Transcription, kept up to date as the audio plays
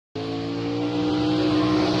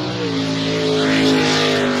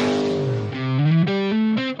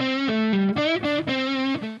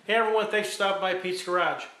Thanks for stopping by Pete's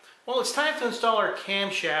Garage. Well, it's time to install our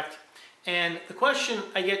camshaft, and the question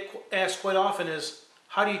I get asked quite often is,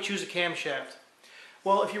 how do you choose a camshaft?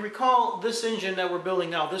 Well, if you recall, this engine that we're building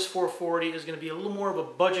now, this 440, is going to be a little more of a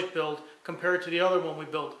budget build compared to the other one we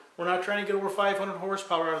built. We're not trying to get over 500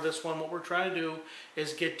 horsepower out of this one. What we're trying to do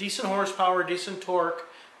is get decent horsepower, decent torque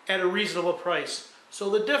at a reasonable price. So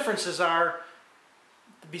the differences are,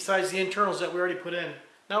 besides the internals that we already put in,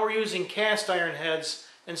 now we're using cast iron heads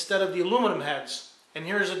instead of the aluminum heads. And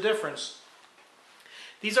here's the difference.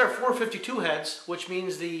 These are 452 heads, which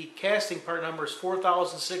means the casting part number is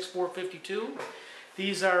 4006 452.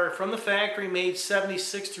 These are from the factory, made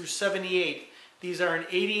 76 through 78. These are an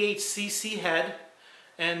 88cc head,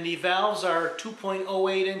 and the valves are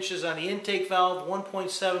 2.08 inches on the intake valve,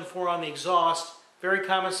 1.74 on the exhaust. Very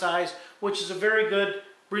common size, which is a very good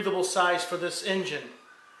breathable size for this engine.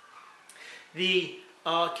 The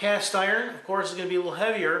cast iron, of course, is going to be a little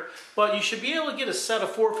heavier, but you should be able to get a set of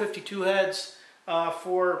 452 heads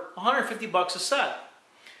for 150 bucks a set.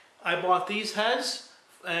 I bought these heads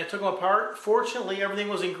and I took them apart. Fortunately, everything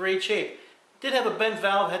was in great shape. Did have a bent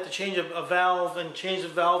valve, had to change a valve and change the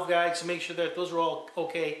valve guides to make sure that those were all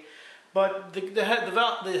okay. But the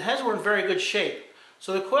heads were in very good shape.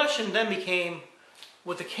 So the question then became,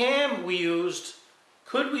 with the cam we used,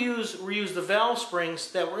 could we reuse the valve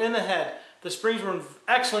springs that were in the head? The springs were in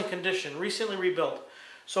excellent condition, recently rebuilt.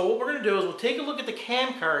 So what we're going to do is we'll take a look at the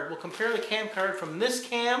cam card. We'll compare the cam card from this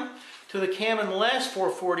cam to the cam in the last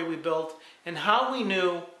 440 we built, and how we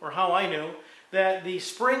knew, or how I knew, that the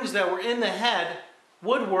springs that were in the head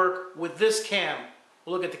would work with this cam.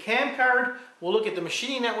 We'll look at the cam card, we'll look at the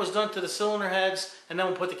machining that was done to the cylinder heads, and then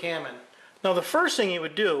we'll put the cam in. Now the first thing you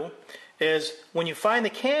would do is, when you find the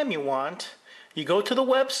cam you want, you go to the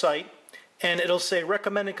website, and it'll say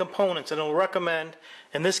recommended components, and it'll recommend,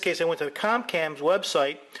 in this case I went to the ComCam's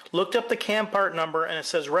website, looked up the cam part number, and it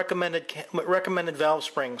says recommended valve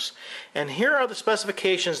springs. And here are the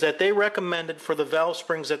specifications that they recommended for the valve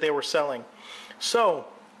springs that they were selling. So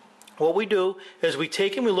what we do is we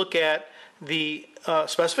take and we look at the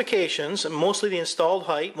specifications, mostly the installed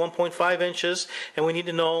height, 1.5 inches, and we need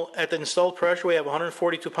to know at the installed pressure we have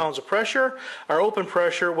 142 pounds of pressure. Our open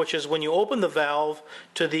pressure, which is when you open the valve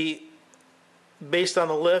to the, based on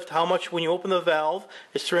the lift, how much when you open the valve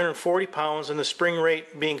is 340 pounds, and the spring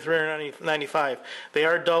rate being 395. They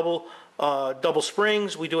are double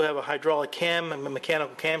springs. We do have a hydraulic cam and a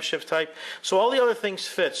mechanical camshaft type. So all the other things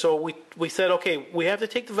fit. So we said, okay, we have to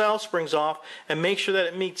take the valve springs off and make sure that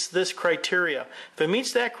it meets this criteria. If it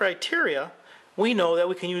meets that criteria, we know that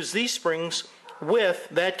we can use these springs with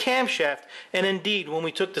that camshaft. And indeed, when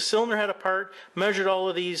we took the cylinder head apart, measured all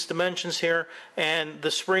of these dimensions here, and the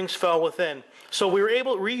springs fell within. So we were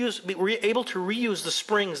able to reuse the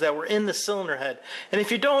springs that were in the cylinder head. And if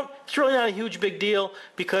you don't, it's really not a huge big deal,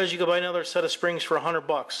 because you could buy another set of springs for $100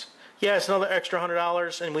 bucks. Yeah, it's another extra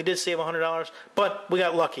 $100, and we did save $100, but we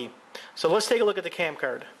got lucky. So let's take a look at the cam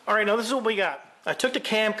card. All right, now this is what we got. I took the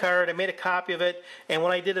cam card, I made a copy of it, and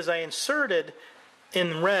what I did is I inserted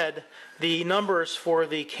in red the numbers for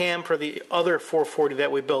the cam for the other 440 that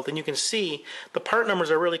we built, and you can see the part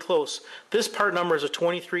numbers are really close. This part number is a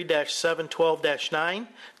 23-712-9.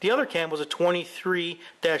 The other cam was a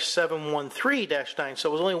 23-713-9, so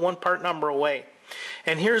it was only one part number away.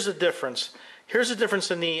 And here's the difference. Here's the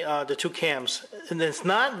difference in the two cams, and it's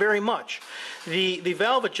not very much. The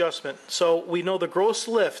valve adjustment, so we know the gross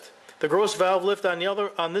lift. The gross valve lift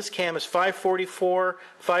on this cam is 544,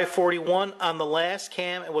 541. On the last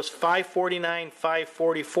cam, it was 549,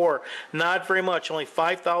 544. Not very much, only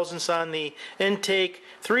 5 thousandths on the intake,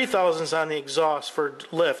 3 thousandths on the exhaust for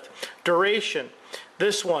lift. Duration.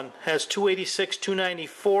 This one has 286,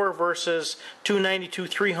 294 versus 292,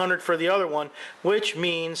 300 for the other one, which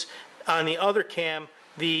means on the other cam,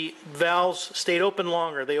 the valves stayed open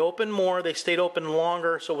longer. They opened more, they stayed open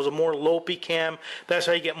longer, so it was a more lopey cam. That's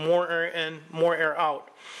how you get more air in, more air out.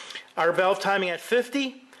 Our valve timing at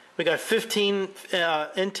 50, we got 15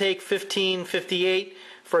 intake, 15, 58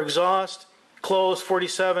 for exhaust, close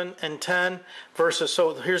 47 and 10 versus,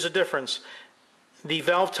 so here's the difference. The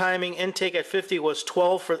valve timing intake at 50 was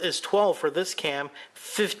 12 for this cam,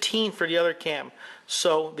 15 for the other cam.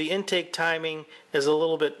 So the intake timing is a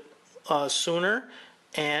little bit sooner,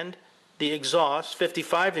 and the exhaust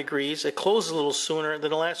 55 degrees, it closes a little sooner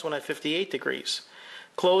than the last one at 58 degrees.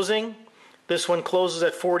 Closing, this one closes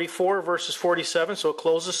at 44 versus 47, so it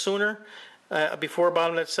closes sooner before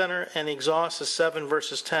bottom at center, and the exhaust is 7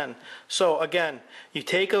 versus 10. So again, you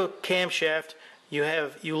take a camshaft, you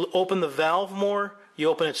open the valve more, you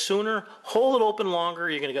open it sooner, hold it open longer,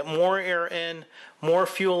 you're going to get more air in, more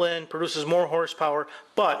fuel in, produces more horsepower,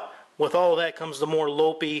 but with all of that comes the more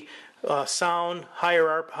lopey sound,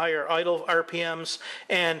 higher idle RPMs,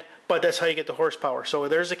 but that's how you get the horsepower. So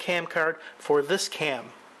there's a cam card for this cam.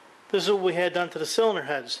 This is what we had done to the cylinder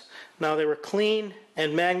heads. Now they were clean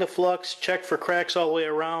and Magnaflux, checked for cracks all the way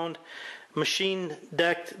around. Machine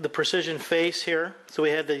decked the precision face here, so we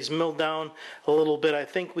had these milled down a little bit. I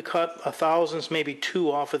think we cut a thousandths, maybe 2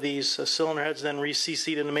 off of these cylinder heads, then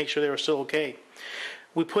re-CC'd them to make sure they were still okay.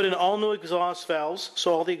 We put in all new exhaust valves,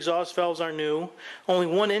 so all the exhaust valves are new. Only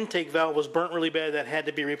one intake valve was burnt really bad that had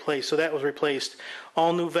to be replaced, so that was replaced.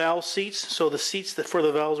 All new valve seats, so the seats for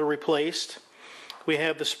the valves were replaced. We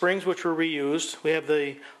have the springs, which were reused. We have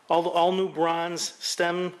all new bronze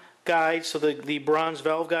stem guides, so the bronze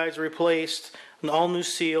valve guides are replaced, and all new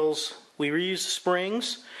seals. We reused the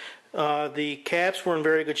springs. The caps were in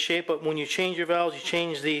very good shape, but when you change your valves, you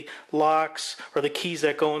change the locks or the keys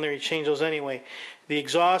that go in there, you change those anyway. The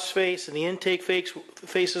exhaust face and the intake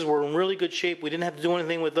faces were in really good shape. We didn't have to do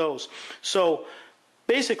anything with those. So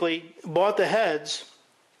basically, bought the heads,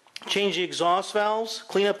 change the exhaust valves,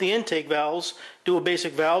 clean up the intake valves, do a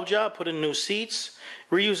basic valve job, put in new seats,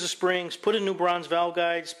 reuse the springs, put in new bronze valve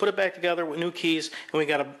guides, put it back together with new keys, and we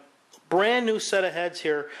got a brand new set of heads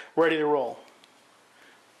here ready to roll.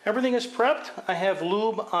 Everything is prepped. I have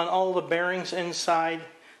lube on all the bearings inside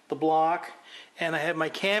the block, and I have my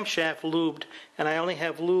camshaft lubed, and I only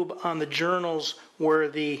have lube on the journals where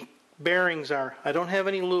the bearings are. I don't have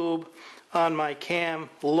any lube on my cam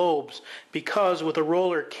lobes, because with a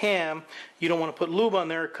roller cam you don't want to put lube on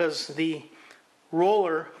there because the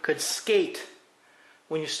roller could skate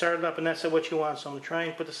when you start it up, and that's what you want. So I'm going to try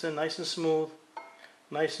and put this in nice and smooth,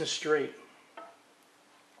 nice and straight.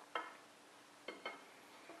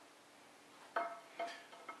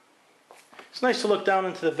 It's nice to look down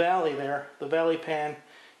into the valley there, the valley pan.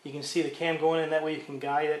 You can see the cam going in, that way you can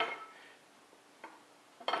guide it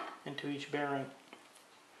into each bearing.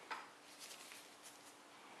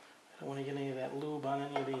 I don't want to get any of that lube on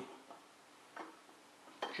any of the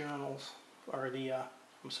journals, or the,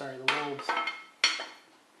 the lobes.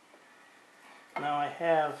 Now I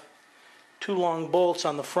have 2 long bolts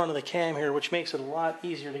on the front of the cam here, which makes it a lot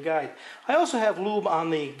easier to guide. I also have lube on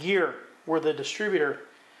the gear where the distributor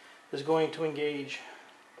is going to engage.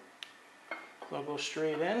 So I'll go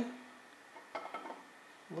straight in,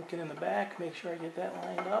 looking in the back, make sure I get that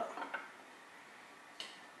lined up.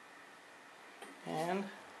 And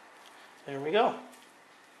there we go.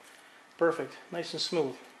 Perfect, nice and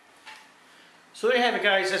smooth. So there you have it,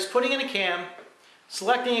 guys. That's putting in a cam,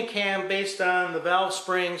 selecting a cam based on the valve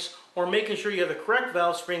springs, or making sure you have the correct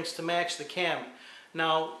valve springs to match the cam.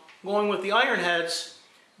 Now, going with the iron heads,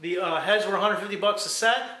 the heads were $150 a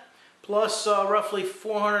set, plus roughly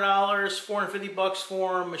 $400, $450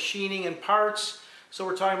 for machining and parts. So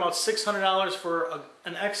we're talking about $600 for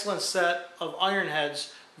an excellent set of iron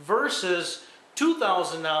heads versus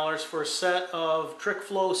 $2,000 for a set of trick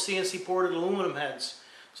flow CNC ported aluminum heads.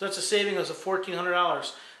 So that's a saving of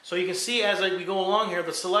 $1,400. So you can see as we go along here,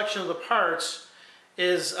 the selection of the parts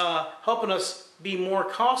is helping us be more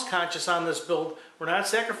cost conscious on this build. We're not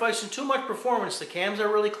sacrificing too much performance. The cams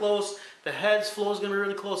are really close. The heads flow is going to be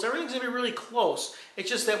really close. Everything's going to be really close. It's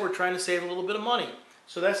just that we're trying to save a little bit of money.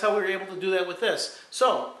 So that's how we were able to do that with this.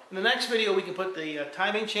 So in the next video, we can put the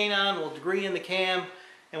timing chain on, we'll degree in the cam,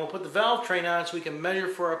 and we'll put the valve train on so we can measure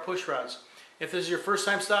for our push rods. If this is your first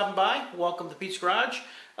time stopping by, welcome to Pete's Garage.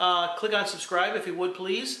 Click on subscribe if you would,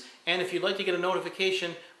 please. And if you'd like to get a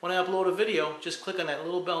notification when I upload a video, just click on that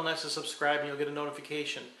little bell next to subscribe and you'll get a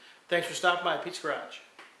notification. Thanks for stopping by Pete's Garage.